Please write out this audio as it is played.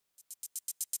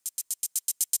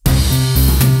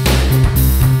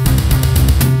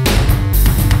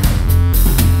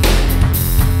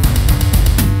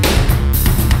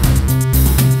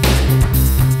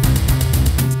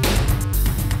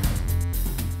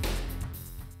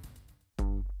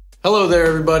Hello there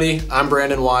everybody, I'm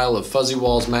Brandon Weil of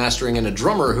Fuzzywallz Mastering and a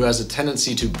drummer who has a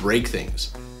tendency to break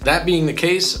things. That being the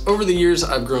case, over the years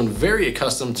I've grown very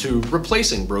accustomed to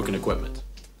replacing broken equipment.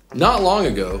 Not long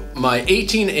ago, my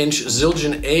 18-inch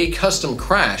Zildjian A custom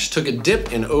crash took a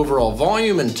dip in overall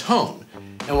volume and tone,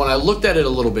 and when I looked at it a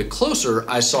little bit closer,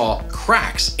 I saw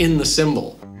cracks in the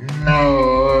cymbal.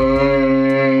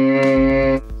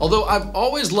 Although I've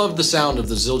always loved the sound of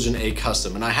the Zildjian A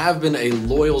Custom, and I have been a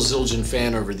loyal Zildjian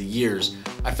fan over the years,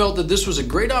 I felt that this was a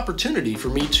great opportunity for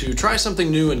me to try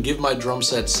something new and give my drum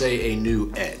set, say, a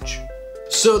new edge.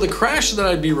 So the crash that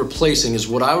I'd be replacing is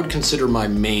what I would consider my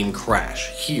main crash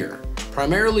here,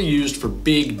 primarily used for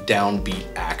big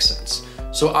downbeat accents.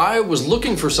 So I was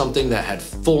looking for something that had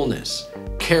fullness,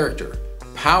 character,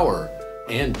 power,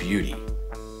 and beauty.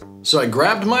 So I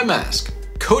grabbed my mask,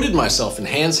 coated myself in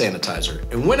hand sanitizer,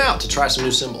 and went out to try some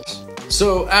new cymbals.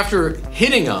 So after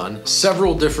hitting on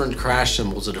several different crash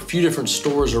cymbals at a few different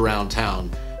stores around town,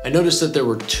 I noticed that there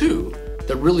were two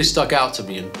that really stuck out to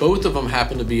me, and both of them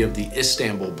happened to be of the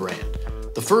Istanbul brand.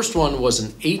 The first one was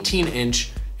an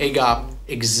 18-inch Agop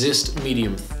Exist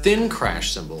medium thin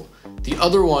crash cymbal. The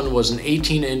other one was an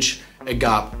 18-inch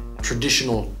Agop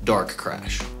traditional dark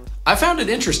crash. I found it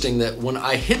interesting that when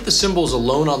I hit the cymbals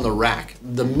alone on the rack,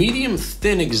 the medium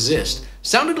thin Exist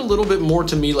sounded a little bit more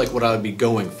to me like what I would be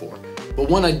going for. But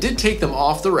when I did take them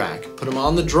off the rack, put them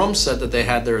on the drum set that they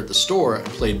had there at the store, and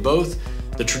played both,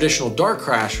 the traditional dark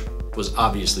crash was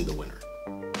obviously the winner.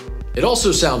 It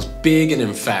also sounds big and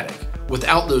emphatic,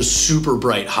 without those super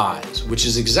bright highs, which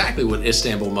is exactly what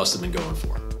Istanbul must have been going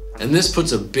for. And this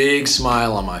puts a big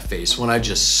smile on my face when I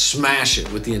just smash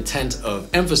it with the intent of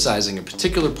emphasizing a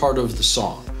particular part of the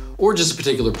song, or just a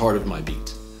particular part of my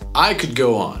beat. I could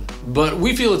go on, but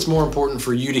we feel it's more important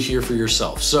for you to hear for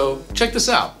yourself, so check this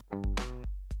out.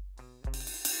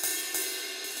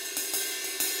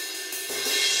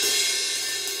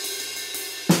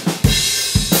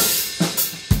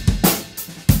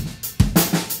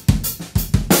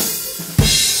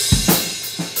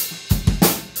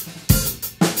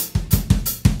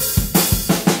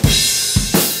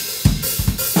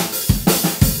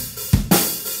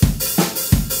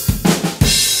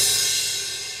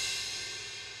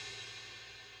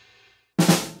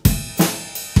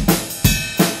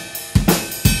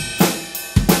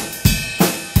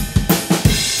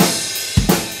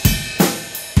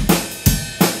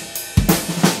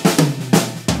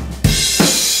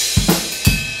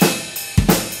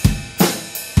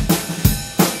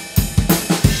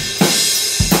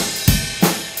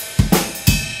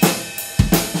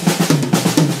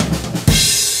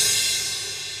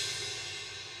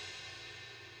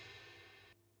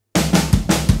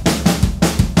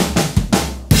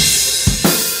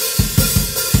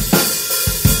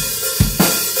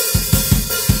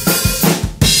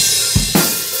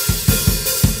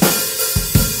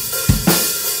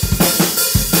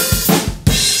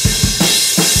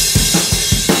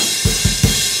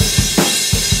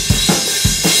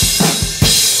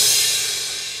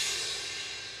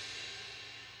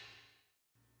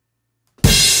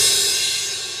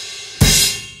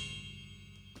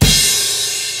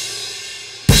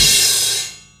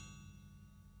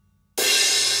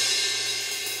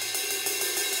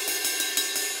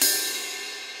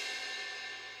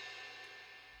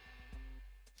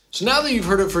 So now that you've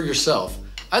heard it for yourself,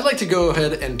 I'd like to go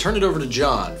ahead and turn it over to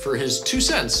Jon for his 2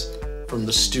 cents from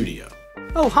the studio.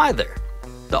 Oh, hi there.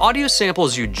 The audio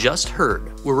samples you just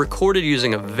heard were recorded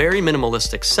using a very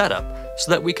minimalistic setup so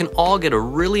that we can all get a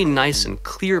really nice and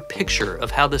clear picture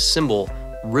of how this cymbal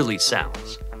really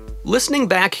sounds. Listening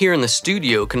back here in the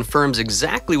studio confirms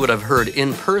exactly what I've heard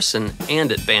in person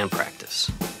and at band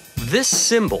practice. This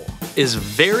cymbal is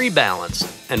very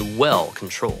balanced and well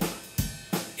controlled.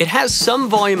 It has some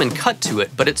volume and cut to it,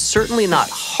 but it's certainly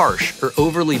not harsh or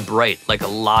overly bright like a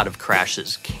lot of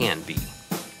crashes can be.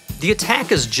 The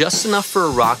attack is just enough for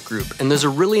a rock group, and there's a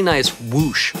really nice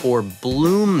whoosh or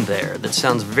bloom there that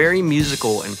sounds very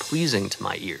musical and pleasing to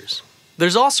my ears.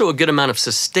 There's also a good amount of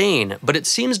sustain, but it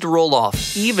seems to roll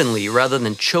off evenly rather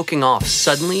than choking off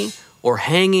suddenly or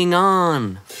hanging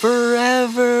on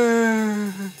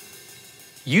forever.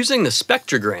 Using the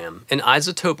spectrogram in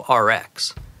Izotope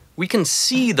RX, we can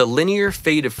see the linear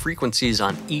fade of frequencies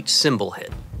on each cymbal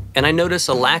hit, and I notice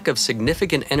a lack of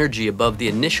significant energy above the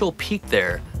initial peak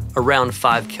there, around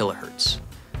 5 kHz.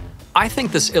 I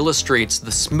think this illustrates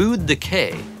the smooth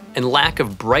decay and lack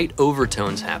of bright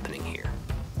overtones happening here.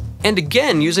 And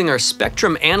again, using our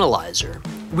spectrum analyzer,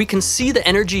 we can see the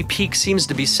energy peak seems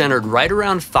to be centered right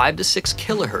around 5 to 6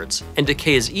 kHz and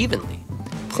decays evenly,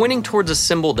 pointing towards a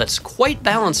cymbal that's quite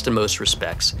balanced in most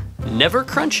respects, never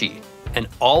crunchy, and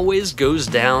always goes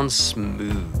down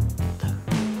smooth.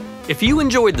 If you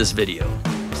enjoyed this video,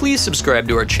 please subscribe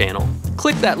to our channel,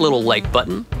 click that little like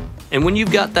button, and when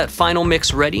you've got that final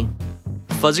mix ready,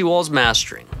 Fuzzywallz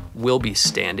Mastering will be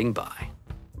standing by.